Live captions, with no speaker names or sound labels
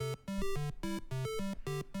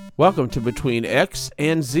Welcome to Between X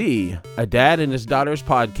and Z, a dad and his daughter's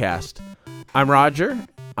podcast. I'm Roger,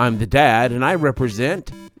 I'm the dad, and I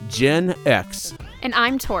represent Gen X. And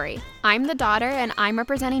I'm Tori. I'm the daughter, and I'm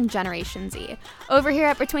representing Generation Z. Over here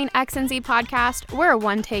at Between X and Z podcast, we're a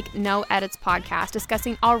one-take, no-edits podcast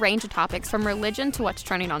discussing all range of topics from religion to what's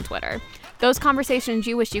trending on Twitter. Those conversations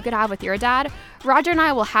you wish you could have with your dad, Roger and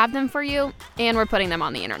I will have them for you, and we're putting them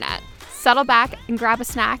on the internet. Settle back and grab a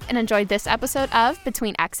snack and enjoy this episode of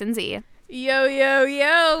Between X and Z. Yo, yo,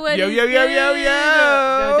 yo. What Yo, is yo, yo, good? yo, yo.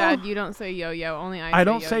 No, Dad, you don't say yo-yo. Only I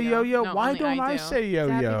don't say yo-yo. No, Why only don't I do. say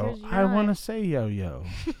yo-yo? Dad, because I you're want to not- say yo-yo.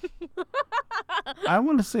 I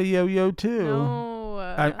want to say yo-yo too. No.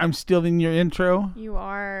 I'm stealing your intro. You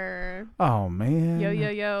are. Oh, man. Yo, yo,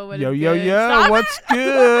 yo. What is Yo, yo, good? yo. Stop What's it.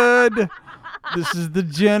 good? This is the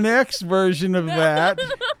Gen X version of that.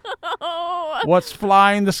 Oh. What's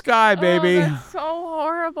flying the sky, baby? Oh, that's so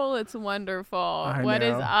horrible. It's wonderful. I What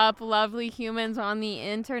is know. up, lovely humans on the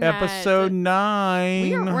internet? Episode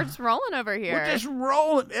 9. We're just rolling over here. We're just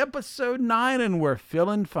rolling. Episode 9, and we're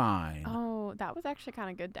feeling fine. Oh, that was actually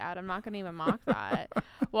kind of good, Dad. I'm not going to even mock that.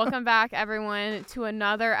 Welcome back, everyone, to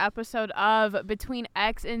another episode of Between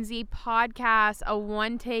X and Z podcast, a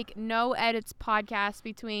one-take, no-edits podcast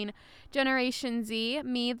between Generation Z,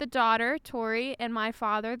 me, the daughter, Tori, and my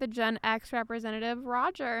father, the Gen X representative,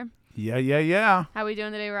 Roger. Yeah. How we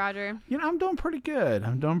doing today, Roger? You know, I'm doing pretty good.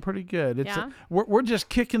 It's Yeah? we're just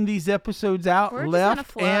kicking these episodes out We're just in a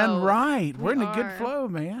left flow. and right. We're in a good are. flow,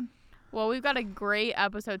 man. Well, we've got a great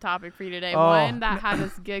episode topic for you today, Oh. one that has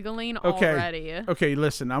us giggling already. Okay,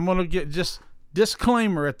 listen. I'm gonna get just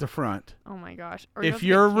disclaimer at the front. Oh, my gosh. Or If you'll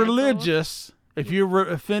you're get canceled. religious, if you're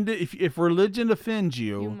offended, if religion offends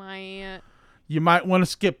You you, might... you might want to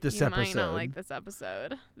skip this you episode. might not like this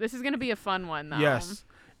episode. This is gonna be a fun one, though. Yes.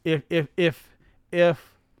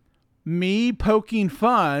 If me poking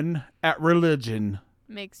fun at religion,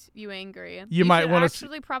 Makes you angry. You might should wanna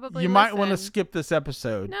actually probably you might want to listen. skip this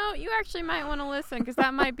episode. No, you actually might want to listen because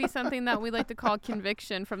that might be something that we like to call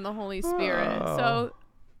conviction from the Holy Spirit. Oh. So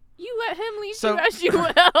you let Him lead So- you as you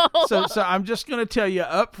will. So I'm just going to tell you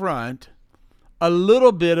up front a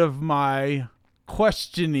little bit of my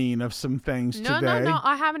questioning of some things no, today. no.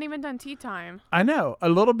 I haven't even done tea time. I know. A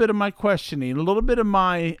little bit of my questioning, a little bit of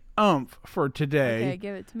my oomph for Okay, today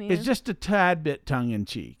give it to me. is just a tad bit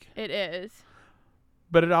tongue-in-cheek. It is.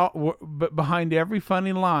 But behind every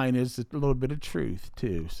funny line is a little bit of truth,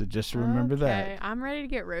 too. So just remember Okay, that. I'm ready to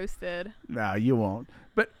get roasted. No, you won't.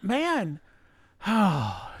 But, man,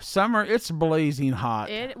 summer, it's blazing hot.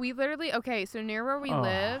 We literally, okay, so near where we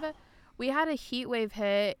live, we had a heat wave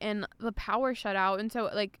hit and the power shut out. And so,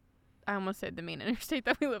 like, I almost said the main interstate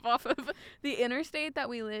that we live off of. The interstate that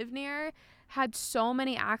we live near had so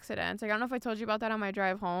many accidents. Like, I don't know if I told you about that on my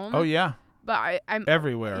drive home. Oh, yeah. But I'm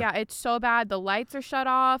Everywhere. Yeah, it's so bad. The lights are shut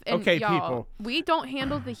off. And Okay, y'all, people. we don't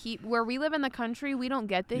handle the heat. Where we live in the country, we don't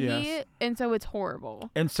get the Yes. heat. And so it's horrible.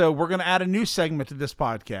 And so we're going to add a new segment to this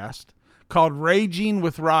podcast called Raging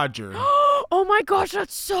with Roger. Oh my gosh,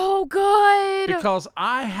 that's so good. Because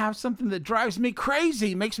I have something that drives me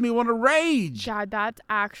crazy, makes me want to rage. Dad, that's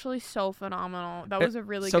actually so phenomenal. That was a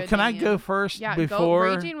really so good can I name. go first Yeah, go before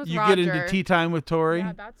Raging with you get into Roger. tea time with Tori?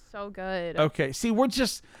 Yeah, that's so good. Okay. See,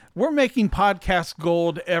 we're making podcast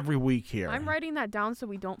gold every week here. I'm writing that down so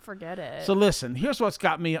we don't forget it. So listen, here's what's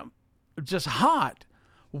got me just hot.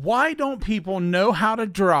 Why don't people know how to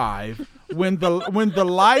drive when the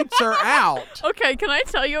lights are out? Okay, can I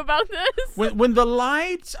tell you about this? When the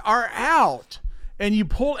lights are out and you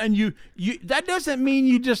pull and you that doesn't mean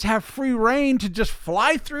you just have free reign to just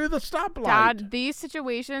fly through the stoplight. Dad, these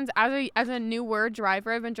situations, as a newer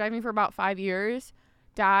driver, I've been driving for about 5 years.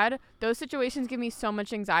 Dad, those situations give me so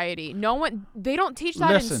much anxiety. They don't teach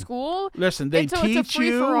that Listen, in school. Listen, they And so it's a teach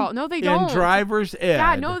you free-for-all. No, they in don't. driver's ed.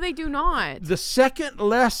 Dad, no, they do not. The second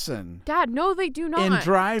lesson Dad, no, they do not. in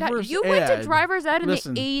driver's Dad, you went to ed- driver's ed in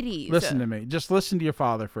Listen, the 80s. Listen to me. Just listen to your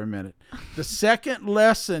father for a minute. The second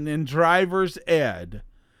lesson in driver's ed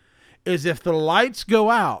is if the lights go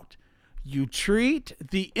out, you treat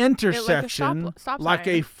the intersection stop like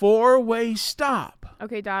sign. a four-way stop.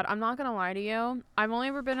 Okay, Dad, I'm not going to lie to you. I've only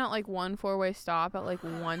ever been at like one four-way stop at like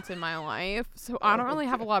once in my life. So I don't really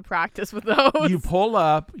have a lot of practice with those. You pull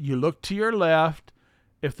up, you look to your left.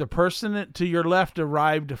 If the person to your left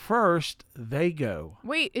arrived first, they go.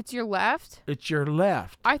 Wait, it's your left? It's your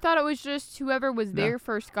left. I thought it was just whoever was there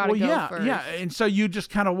first got to go first. Yeah. And so you just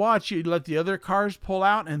kind of watch. You let the other cars pull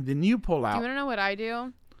out, and then you pull Do you out. want to know what I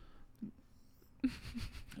do?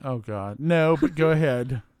 Oh, God. No, but go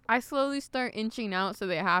ahead. I slowly start inching out so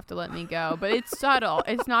they have to let me go. But it's subtle.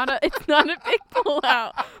 It's not a big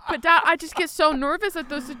pullout. But Dad, I just get so nervous at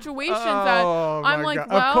those situations that I'm like,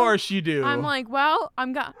 God. Of course you do. I'm like, well,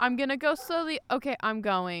 I'm gonna go slowly. Okay, I'm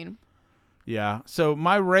going. Yeah. So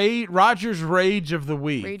my Roger's rage of the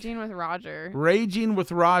week. Raging with Roger. Raging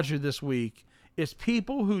with Roger this week is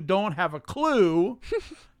people who don't have a clue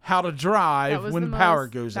how to drive when power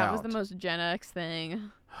goes out. That was the most Gen X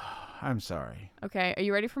thing. I'm sorry. Okay, are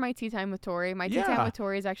you ready for my tea time with Tori? My tea time with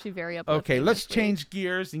Tori is actually very uplifting. Okay, let's change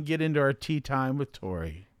gears and get into our tea time with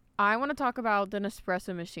Tori. I want to talk about the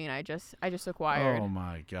Nespresso machine I just acquired. Oh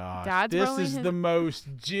my gosh. Dad's this is the most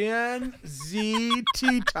Gen Z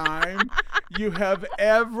tea time you have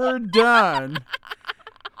ever done.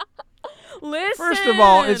 Listen. First of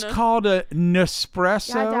all, it's called a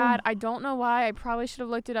Nespresso. Yeah, Dad, I don't know why. I probably should have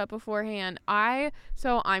looked it up beforehand.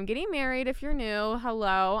 So I'm getting married if you're new.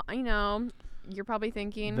 Hello. I know. You're probably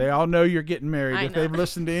thinking. They all know you're getting married if they've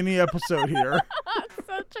listened to any episode here.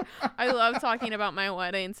 I love talking about my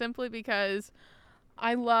wedding simply because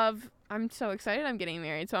I'm so excited I'm getting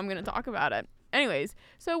married, so I'm going to talk about it. Anyways,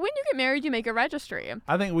 so when you get married, you make a registry.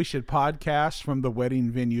 I think we should podcast from the wedding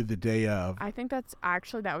venue the day of. I think that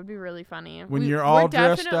would be really funny. When you're all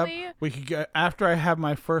dressed up, we could go after I have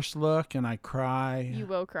my first look and I cry. You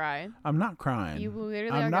will cry. I'm not crying. You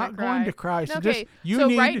literally I'm are not going to cry. So okay,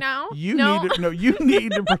 right now, you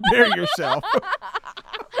need to prepare yourself.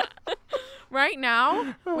 Right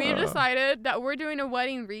now, we have decided that we're doing a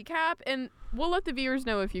wedding recap, and we'll let the viewers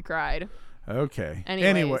know if you cried. Okay.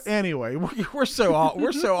 Anyways. Anyway, we're so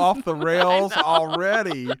off the rails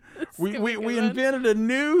already. We invented a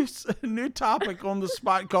new topic on the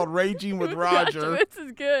spot called Raging with Roger. This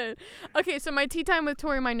is good. Okay, so my tea time with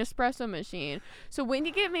Tori, my Nespresso machine. So when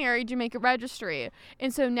you get married, you make a registry.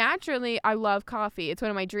 And so naturally, I love coffee. It's one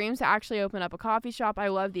of my dreams to actually open up a coffee shop. I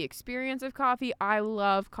love the experience of coffee. I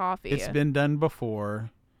love coffee. It's been done before.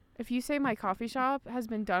 If you say my coffee shop has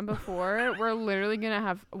been done before, we're literally going to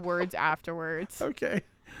have words afterwards. Okay.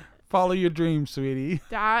 Follow your dreams, sweetie.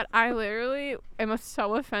 Dad, I literally am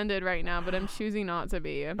so offended right now, but I'm choosing not to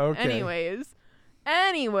be. Okay. Anyways.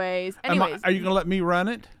 Are you going to let me run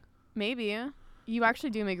it? Maybe. You actually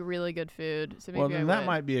do make really good food, so maybe then that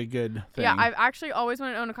might be a good thing. Yeah, I've actually always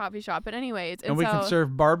wanted to own a coffee shop, but anyways. And we can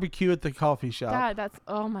serve barbecue at the coffee shop. Dad,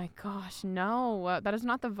 oh my gosh, no. That is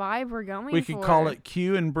not the vibe we're going for. We could call it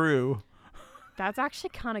Q and Brew. That's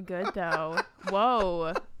actually kind of good, though.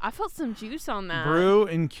 Whoa. I felt some juice on that. Brew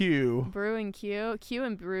and Q. Brew and Q. Q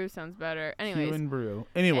and Brew sounds better. Anyways. Q and Brew.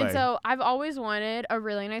 Anyway. And so I've always wanted a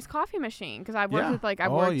really nice coffee machine because I've worked with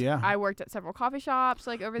I worked at several coffee shops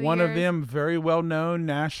over the years. One of them very well known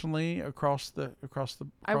nationally across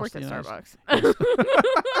I worked at Starbucks.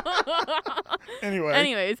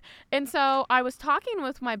 Anyways, and so I was talking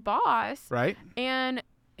with my boss. Right. And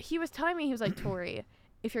he was telling me, he was like, Tori,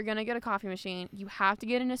 if you're going to get a coffee machine, you have to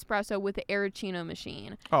get an espresso with the Arrowccino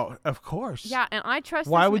machine. Oh, of course. Yeah, and I trust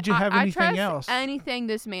Why would you have anything else? Anything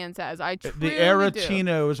this man says. I truly The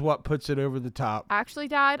Arrowccino is what puts it over the top. Actually,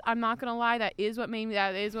 Dad, I'm not going to lie. That is what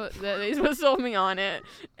sold me on it.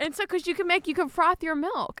 And so, because you can froth your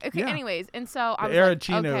milk. Okay, anyways. And so I was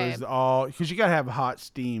Arrowccino is all, because you got to have hot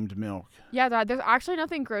steamed milk. Yeah, Dad, there's actually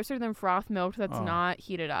nothing grosser than froth milk that's not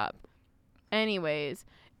heated up. Anyways.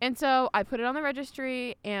 And so I put it on the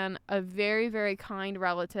registry, and a very, very kind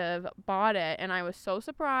relative bought it, and I was so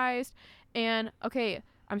surprised. And, okay,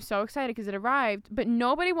 I'm so excited because it arrived, but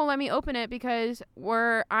nobody will let me open it because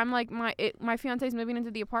my fiance's moving into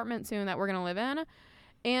the apartment soon that we're going to live in.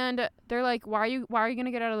 And they're like, why are you going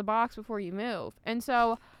to get out of the box before you move? And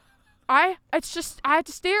so I had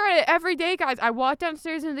to stare at it every day, guys. I walk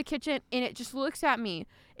downstairs into the kitchen, and it just looks at me.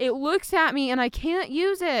 It looks at me, and I can't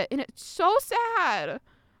use it, and it's so sad.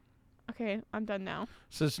 Okay, I'm done now.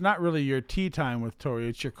 So it's not really your tea time with Tori.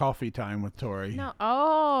 It's your coffee time with Tori. No.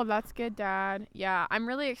 Oh, that's good, Dad. Yeah, I'm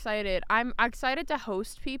really excited. I'm excited to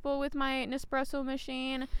host people with my Nespresso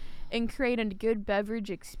machine and create a good beverage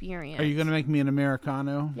experience. Are you going to make me an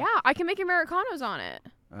Americano? Yeah, I can make Americanos on it.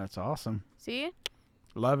 That's awesome. See?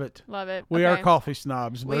 Love it. Love it. We are coffee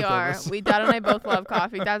snobs. We are. Dad and I both love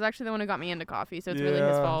coffee. Dad's actually the one who got me into coffee, so it's really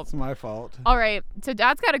his fault. It's my fault. All right. So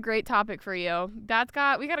Dad's got a great topic for you.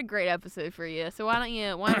 We got a great episode for you. So why don't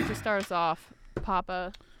you start us off,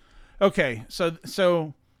 Papa? Okay.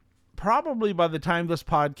 So probably by the time this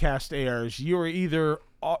podcast airs, you are either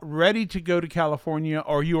ready to go to California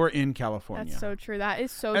or you are in California. That's so true. That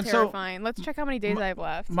is so terrifying. Let's check how many days I have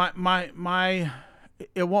left.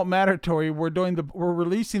 It won't matter, Tori. We're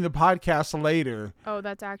releasing the podcast later. Oh,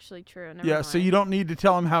 that's actually true. Never Yeah, mind. so you don't need to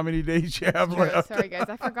tell them how many days you have left. Sorry, guys.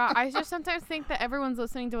 I forgot. I just sometimes think that everyone's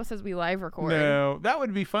listening to us as we live record. No, that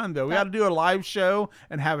would be fun, though. We got to do a live show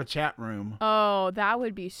and have a chat room. Oh, that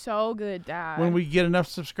would be so good, Dad. When we get enough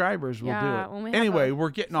subscribers, we'll do when we it. have Anyway, we're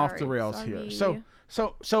getting off the rails sorry. here.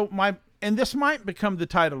 And this might become the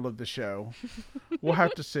title of the show. We'll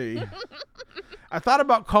have to see. I thought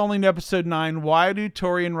about calling episode 9, Why Do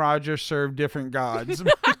Tori and Roger Serve Different Gods?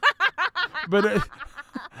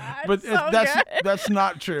 That's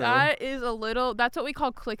not true. That's what we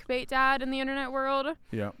call clickbait, Dad, in the internet world.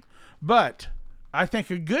 Yeah. But I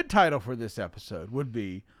think a good title for this episode would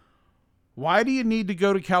be, Why Do You Need to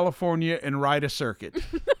Go to California and Ride a Circuit?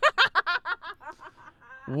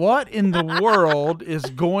 What in the world is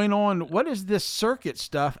going on? What is this circuit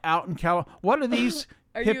stuff out in California? What are these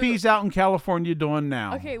hippies out in California doing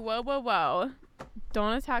now? Okay, whoa.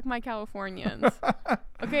 Don't attack my Californians.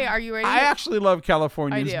 Okay, are you ready? I actually love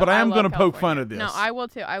Californians, but I am going to poke fun of this. No, I will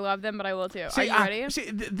too. I love them, but I will too. See, are you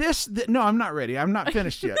ready? No, I'm not ready. I'm not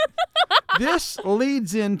finished yet. This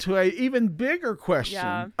leads into a even bigger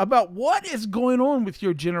question about what is going on with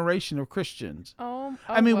your generation of Christians.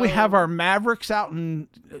 I mean, we have our Mavericks out in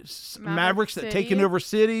Mavericks that taking over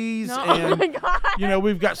cities, and oh my God.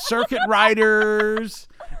 We've got circuit riders,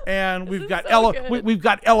 and we've got we've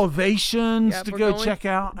got elevations to go check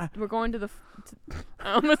out. We're going to the.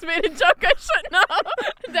 I almost made a joke I shouldn't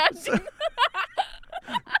have.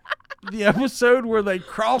 The episode where they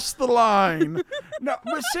cross the line. No,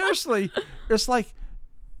 but seriously, it's like,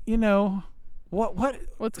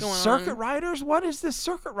 what's going on? Circuit riders? What is this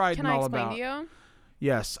circuit riding all about? Can I explain to you?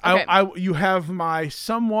 Yes. Okay. You have my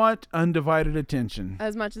somewhat undivided attention.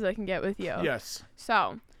 As much as I can get with you. Yes.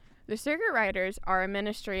 So, the circuit riders are a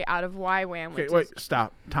ministry out of YWAM. Okay, wait,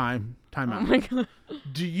 stop. Time out. Oh my God.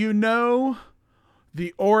 Do you know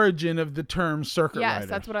the origin of the term circuit rider? Yes,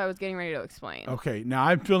 that's what I was getting ready to explain. Okay, now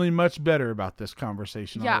I'm feeling much better about this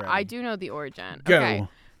conversation already. I do know the origin. Go. Okay.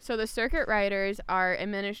 So the circuit riders are a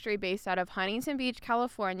ministry based out of Huntington Beach,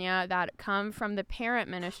 California, that come from the parent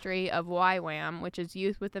ministry of YWAM, which is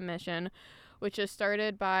Youth with a Mission, which is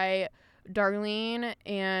started by Darlene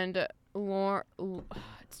and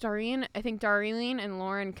Darlene and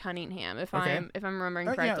Lauren Cunningham, if I'm remembering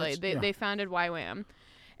correctly. They founded YWAM.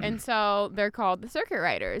 And so they're called the Circuit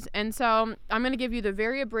Riders. And so I'm going to give you the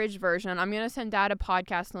very abridged version. I'm going to send Dad a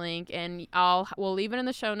podcast link, and we'll leave it in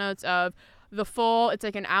the show notes of the full. It's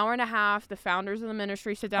like an hour and a half. The founders of the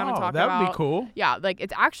ministry sit down and talk about. That would be cool. Yeah, like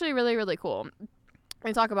it's actually really, really cool.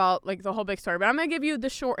 And talk about like the whole big story. But I'm going to give you the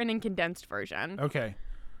shortened and condensed version. Okay.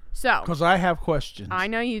 So. Because I have questions. I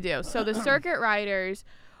know you do. So the Circuit Riders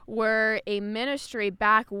were a ministry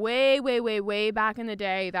back way back in the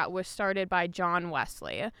day that was started by John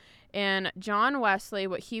Wesley. And John Wesley,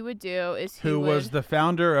 what he would do is Who was the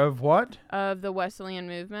founder of what? Of the Wesleyan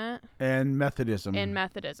movement. And Methodism.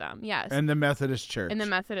 Yes. And the Methodist Church.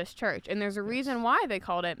 And there's a reason why they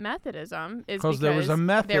called it Methodism. Is because there was a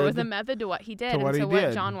method. There was a method to what he did. What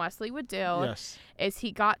John Wesley would do is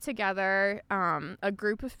he got together a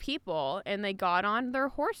group of people, and they got on their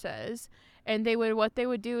horses. And they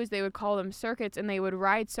would do is they would call them circuits, and they would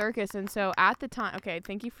ride circus. And so at the time, okay,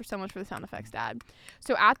 thank you so much for the sound effects, Dad.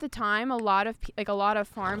 So at the time, a lot of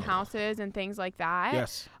farmhouses and things like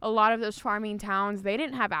that, a lot of those farming towns, they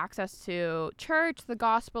didn't have access to church, the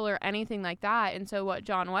gospel, or anything like that. And so what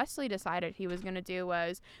John Wesley decided he was going to do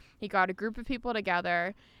was he got a group of people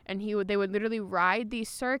together, and they would literally ride these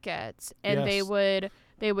circuits, and they would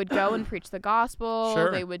go and preach the gospel.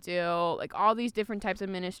 Sure. They would do like all these different types of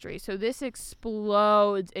ministries. So this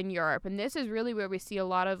explodes in Europe, and this is really where we see a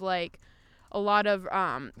lot of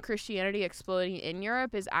Christianity exploding in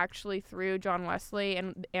Europe is actually through John Wesley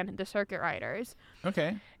and the Circuit Riders.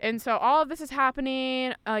 Okay. And so all of this is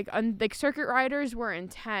happening. Like Circuit Riders were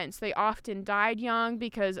intense. They often died young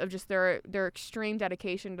because of just their extreme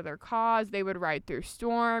dedication to their cause. They would ride through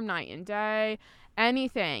storm, night and day.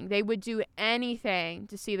 Anything. They would do anything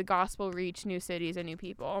to see the gospel reach new cities and new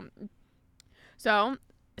people. So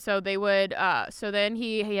they would, so then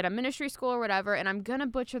he had a ministry school or whatever, and I'm going to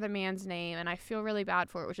butcher the man's name, and I feel really bad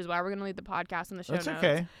for it, which is why we're going to leave the podcast in the show notes. That's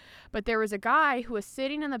okay. But there was a guy who was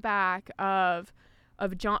sitting in the back of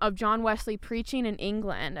John Wesley preaching in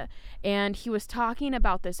England, and he was talking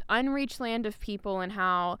about this unreached land of people and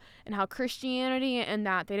how Christianity and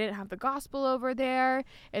that they didn't have the gospel over there,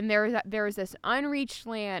 and there was this unreached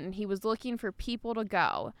land, and he was looking for people to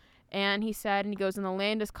go. And he said, and he goes, and the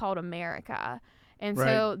land is called America. And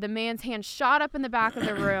so the man's hand shot up in the back of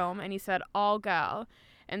the room, and he said, "I'll go."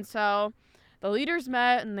 And so the leaders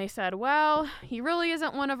met and they said, well, he really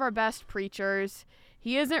isn't one of our best preachers.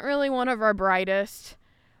 He isn't really one of our brightest.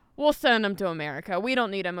 We'll send him to America. We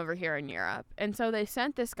don't need him over here in Europe. And so they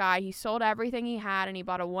sent this guy. He sold everything he had and he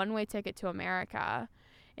bought a one-way ticket to America.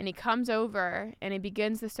 And he comes over and he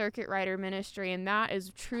begins the circuit rider ministry. And that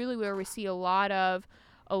is truly where we see a lot of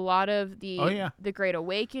the Great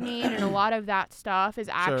Awakening, and a lot of that stuff is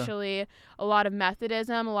actually a lot of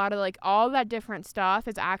Methodism, a lot of like all that different stuff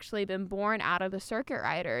has actually been born out of the circuit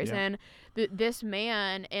riders. And this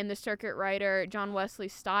man in the circuit rider, John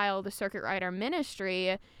Wesley's style, the circuit rider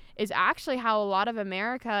ministry, is actually how a lot of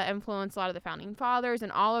America influenced a lot of the founding fathers,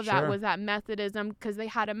 and all of that was that Methodism, because they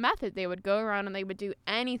had a method. They would go around and they would do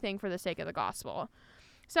anything for the sake of the gospel.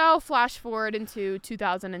 So flash forward into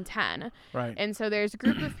 2010. Right. And so there's a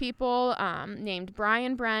group of people named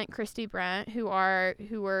Brian Brent, Christy Brent, who are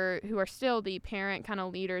still the parent kind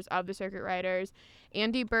of leaders of the circuit riders.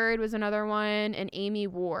 Andy Bird was another one, and Amy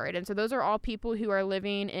Ward. And so those are all people who are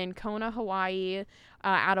living in Kona, Hawaii,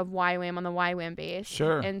 out of YWAM, on the YWAM base.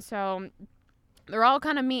 Sure. And so they're all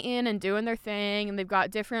kind of meeting and doing their thing, and they've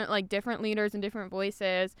got different leaders and different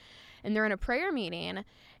voices, and they're in a prayer meeting.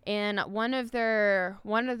 And one of their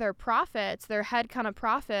prophets, their head kind of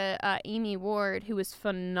prophet, Amy Ward, who is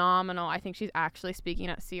phenomenal. I think she's actually speaking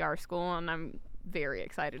at CR School, and I'm very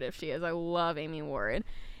excited if she is. I love Amy Ward.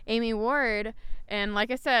 Amy Ward, and like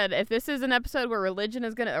I said, if this is an episode where religion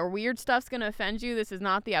is or weird stuff's gonna offend you, this is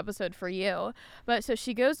not the episode for you. But so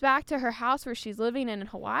she goes back to her house where she's living in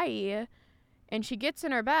Hawaii, and she gets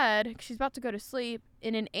in her bed. She's about to go to sleep,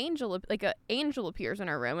 and an angel appears in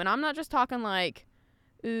her room. And I'm not just talking like,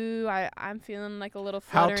 ooh, I'm feeling like a little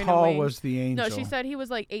fluttering. How tall was the angel? No, she said he was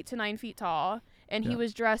like 8 to 9 feet tall, and he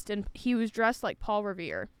was dressed like Paul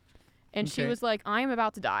Revere. And she was like, I am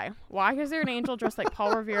about to die. Why is there an angel dressed like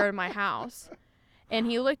Paul Revere in my house? And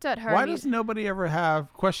he looked at her. Why does nobody ever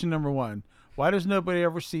have, question number one, why does nobody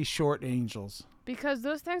ever see short angels? Because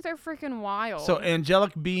those things are freaking wild. So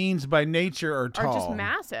angelic beings by nature are tall. Are just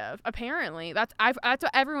massive, apparently. That's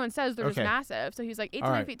what everyone says. They're just massive. So he's like 8 to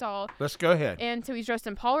 9 feet tall. Let's go ahead. And so he's dressed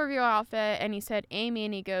in Paul Revere outfit, and he said, Amy,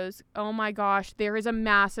 and he goes, oh my gosh, there is a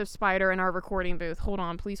massive spider in our recording booth. Hold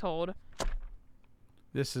on, please hold.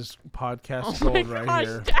 This is podcast gold right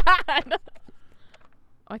here. Dad.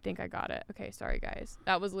 I think I got it. Okay, sorry guys.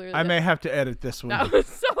 That was literally I may have to edit this one. That was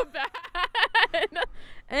so bad.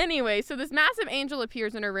 Anyway, so this massive angel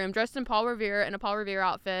appears in her room dressed in Paul Revere, in a Paul Revere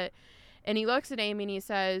outfit, and he looks at Amy and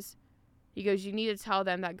he goes, you need to tell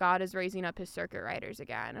them that God is raising up his circuit riders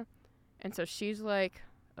again. And so she's like,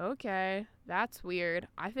 okay, that's weird.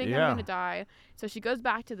 I think I'm going to die. So she goes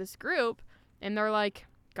back to this group, and they're like,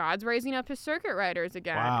 God's raising up his circuit riders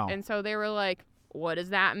again. Wow. And so they were like, what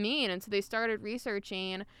does that mean? And so they started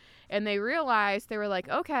researching, and they realized, they were like,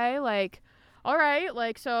 okay, like, all right,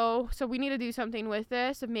 like, so we need to do something with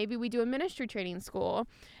this. And maybe we do a ministry training school.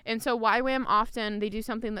 And so YWAM often, they do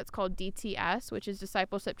something that's called DTS, which is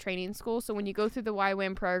Discipleship Training School. So when you go through the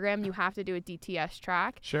YWAM program, you have to do a DTS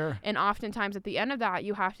track. Sure. And oftentimes at the end of that,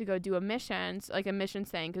 you have to go do a missions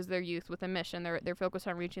thing, because they're youth with a mission. They're focused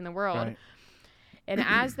on reaching the world. Right. And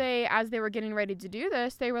as they were getting ready to do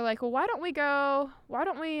this, they were like, well, why don't we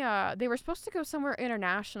they were supposed to go somewhere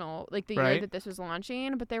international, like the year that this was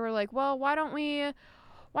launching, but they were like, well, why don't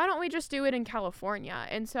we just do it in California?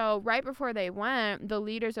 And so right before they went, the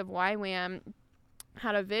leaders of YWAM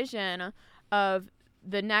had a vision of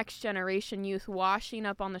the next generation youth washing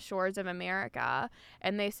up on the shores of America.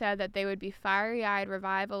 And they said that they would be fiery-eyed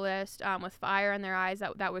revivalists with fire in their eyes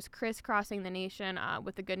that was crisscrossing the nation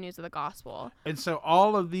with the good news of the gospel. And so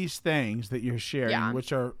all of these things that you're sharing,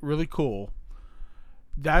 which are really cool,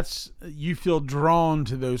 you feel drawn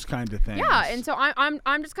to those kind of things. Yeah, and so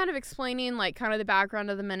I'm just kind of explaining like kind of the background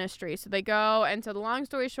of the ministry. So they go, and so the long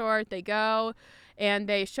story short, they go and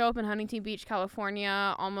they show up in Huntington Beach,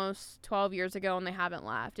 California almost 12 years ago, and they haven't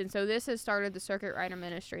left. And so this has started the Circuit Rider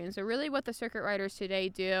Ministry. And so really what the Circuit Riders today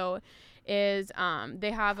do is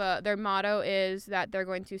they have their motto is that they're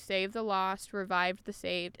going to save the lost, revive the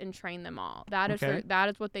saved, and train them all. That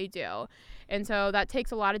is what they do. And so that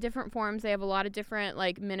takes a lot of different forms. They have a lot of different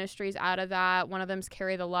like ministries out of that. One of them's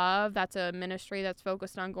Carry the Love. That's a ministry that's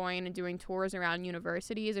focused on going and doing tours around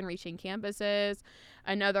universities and reaching campuses.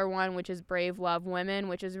 Another one, which is Brave Love Women,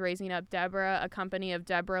 which is raising up Deborah, a company of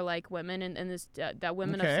Deborah-like women in this that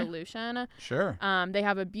Women of Solution. Sure. They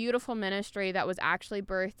have a beautiful ministry that was actually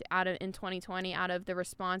birthed in 2020 out of the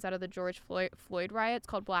response out of the George Floyd riots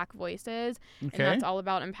called Black Voices. And that's all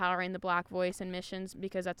about empowering the Black voice in missions,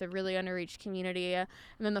 because that's a really underreached community. And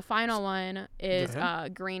then the final one is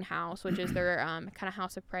Greenhouse, which is their kind of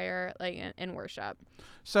house of prayer, like in worship.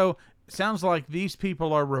 So sounds like these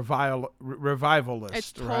people are revivalists.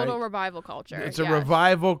 It's total right? revival culture. It's a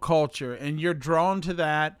revival culture, and you're drawn to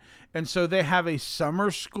that. And so they have a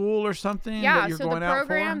summer school or something that you're going out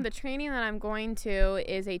for? The training that I'm going to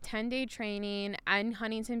is a 10-day training in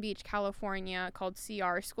Huntington Beach, California called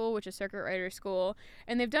CR School, which is Circuit Rider School.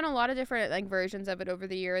 And they've done a lot of different like versions of it over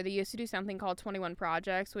the year. They used to do something called 21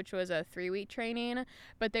 Projects, which was a 3-week training.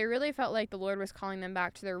 But they really felt like the Lord was calling them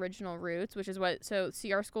back to their original roots, which is so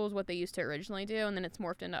CR School is what they used to originally do. And then it's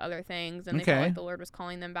morphed into other things. And they felt like the Lord was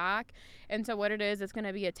calling them back. And so what it is, it's going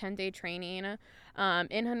to be a 10-day training in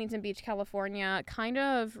Huntington Beach, California, kind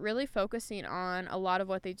of really focusing on a lot of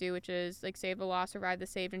what they do, which is like save the lost, revive the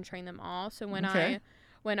saved, and train them all. So when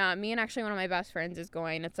me and actually one of my best friends is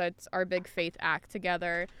going, it's our big faith act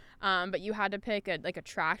together. But you had to pick a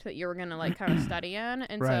tract that you were gonna like kind of study in,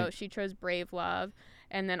 and so she chose Brave Love,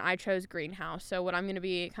 and then I chose Greenhouse. So what I'm gonna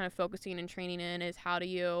be kind of focusing and training in is how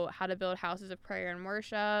to build houses of prayer and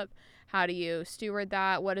worship. How do you steward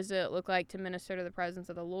that? What does it look like to minister to the presence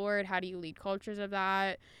of the Lord? How do you lead cultures of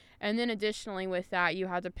that? And then additionally with that, you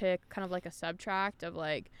had to pick kind of like a subtract of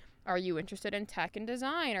like, are you interested in tech and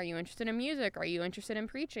design? Are you interested in music? Are you interested in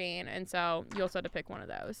preaching? And so you also had to pick one of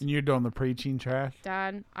those. And you're doing the preaching track?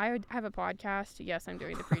 Dad, I have a podcast. Yes, I'm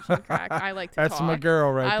doing the preaching track. I like to talk. That's my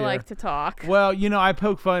girl right there. I like to talk. Well, I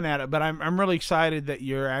poke fun at it, but I'm really excited that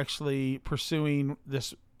you're actually pursuing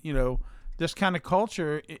this, this kind of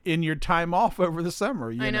culture in your time off over the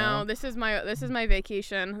summer. I know. This is my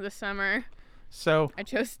vacation this summer. So I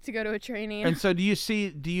chose to go to a training. And so do you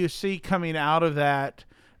see coming out of that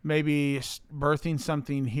maybe birthing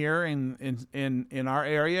something here in our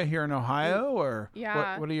area here in Ohio, or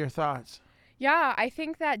what are your thoughts? Yeah, I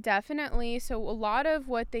think that definitely. So a lot of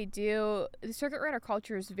what they do, the circuit rider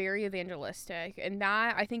culture is very evangelistic, and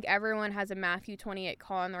that I think everyone has a Matthew 28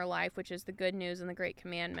 call in their life, which is the good news and the great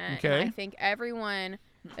commandment. Okay. And I think everyone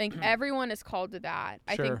is called to that.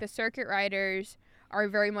 Sure. I think the circuit riders are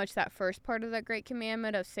very much that first part of that great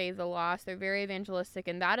commandment of save the lost. They're very evangelistic,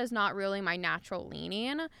 and that is not really my natural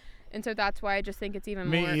leaning. And so that's why I just think it's even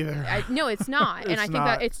more. Me either. No, it's not. And I think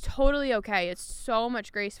not. that it's totally okay. It's so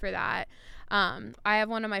much grace for that. I have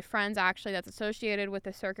one of my friends actually that's associated with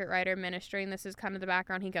the Circuit Rider ministry, and this is kind of the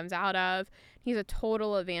background he comes out of. He's a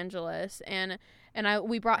total evangelist, and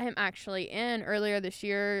we brought him actually in earlier this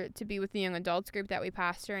year to be with the young adults group that we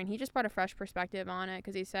pastor, and he just brought a fresh perspective on it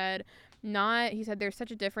because he said there's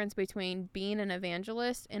such a difference between being an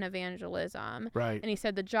evangelist and evangelism. Right. And he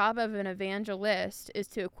said the job of an evangelist is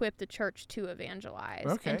to equip the church to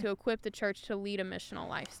evangelize and to equip the church to lead a missional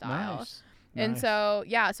lifestyle. Nice. And so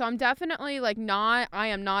I'm definitely I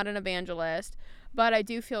am not an evangelist, but I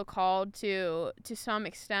do feel called to some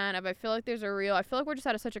extent. I feel like we're just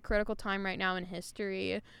at such a critical time right now in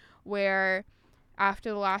history where after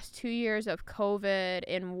the last 2 years of COVID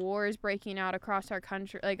and wars breaking out across our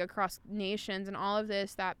country, like across nations and all of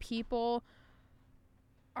this, that people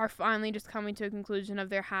are finally just coming to a conclusion of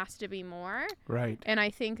there has to be more. Right. And I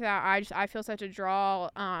think that I feel such a draw.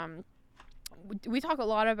 We talk a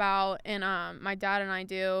lot about, and my dad and I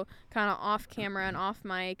do, kind of off camera and off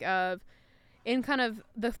mic, of in kind of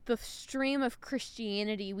the stream of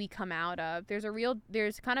Christianity we come out of.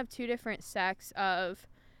 There's kind of two different sects of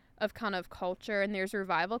kind of culture, and there's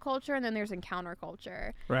revival culture, and then there's encounter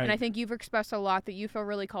culture. Right. And I think you've expressed a lot that you feel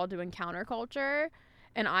really called to encounter culture,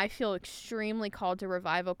 and I feel extremely called to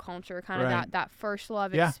revival culture, kind of that first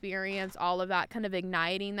love experience, all of that, kind of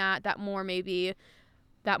igniting that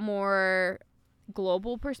more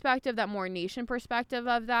global perspective, that more nation perspective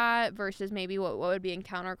of that versus maybe what would be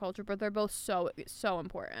encounter culture, but they're both so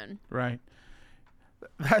important. Right.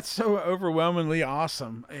 That's so overwhelmingly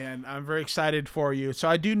awesome, and I'm very excited for you. So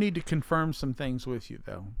I do need to confirm some things with you,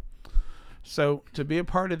 though. So to be a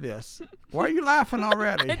part of this, why are you laughing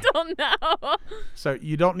already? I don't know. So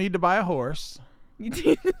you don't need to buy a horse.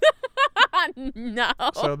 No.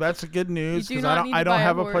 So that's good news because I don't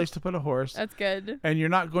have a place to put a horse. That's good. And you're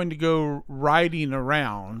not going to go riding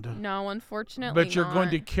around. No, unfortunately But you're going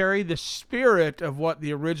to carry the spirit of what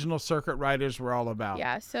the original circuit riders were all about.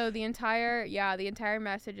 Yeah, so the entire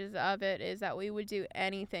messages of it is that we would do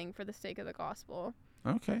anything for the sake of the gospel.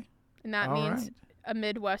 Okay. And that means a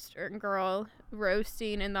Midwestern girl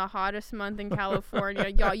roasting in the hottest month in California.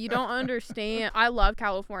 Y'all, you don't understand. I love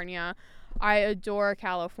California. I adore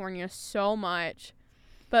California so much.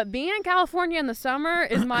 But being in California in the summer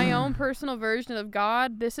is my own personal version of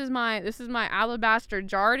God. This is my alabaster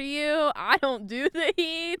jar to you. I don't do the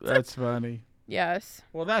heat. That's funny. Yes.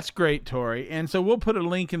 Well, that's great, Tori. And so we'll put a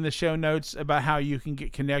link in the show notes about how you can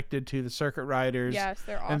get connected to the circuit riders. Yes,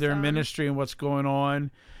 they're awesome. And their ministry and what's going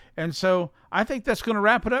on. And so I think that's going to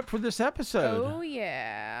wrap it up for this episode. Oh,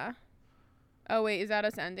 yeah. Oh, wait, is that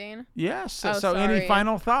us ending? Yes. So any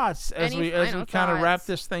final thoughts as we kind of wrap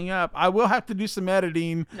this thing up? I will have to do some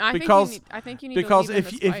editing I think you need to leave in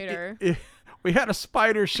the spider. If we had a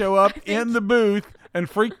spider show up in the booth and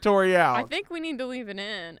freak Tori out. I think we need to leave it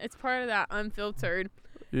in. It's part of that unfiltered.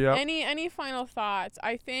 Yeah. Any final thoughts?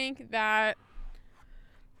 I think that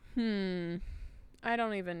I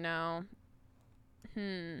don't even know.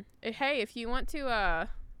 Hey, if you want to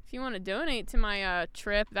donate to my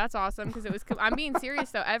trip, that's awesome, because it was I'm being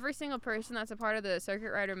serious though. Every single person that's a part of the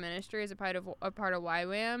Circuit Rider Ministry is a part of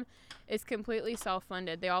YWAM is completely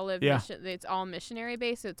self-funded. They all live it's all missionary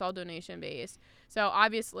based, so it's all donation based. So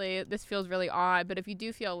obviously this feels really odd, but if you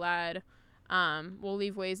do feel led, we'll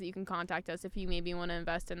leave ways that you can contact us if you maybe want to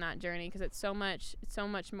invest in that journey, because it's so much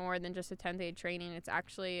more than just a 10-day training. It's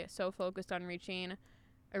actually so focused on reaching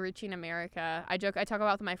America. I talk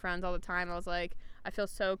about with my friends all the time. I was like, I feel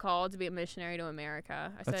so called to be a missionary to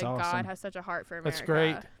America. I said, awesome. God has such a heart for America. That's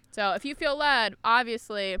great. So if you feel led,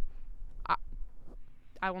 obviously,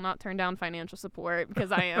 I will not turn down financial support,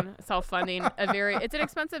 because I am self-funding it's an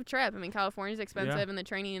expensive trip. I mean, California's expensive, and the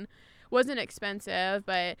training wasn't expensive,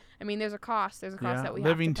 but I mean, there's a cost. There's a cost that we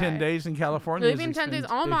living have to pay. 10 days in California. Living 10 days.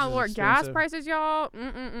 Oh my Lord, gas prices, y'all.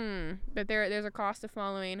 But there's a cost to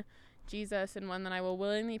following Jesus, and one that I will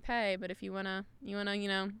willingly pay. But if you wanna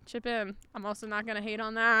chip in, I'm also not gonna hate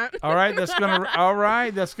on that. All right, that's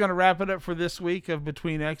gonna wrap it up for this week of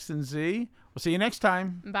Between X and Z. We'll see you next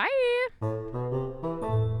time. Bye.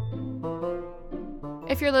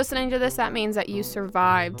 If you're listening to this, that means that you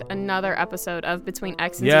survived another episode of Between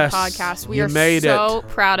X and Z podcast. We are so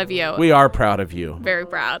proud of you. We are proud of you. Very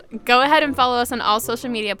proud. Go ahead and follow us on all social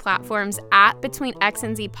media platforms at Between X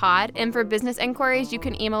and Z Pod. And for business inquiries, you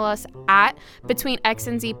can email us at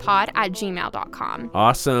betweenxandzpod@gmail.com.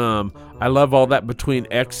 Awesome. I love all that Between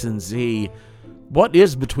X and Z. What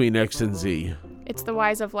is Between X and Z? It's the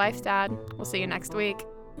whys of life, Dad. We'll see you next week.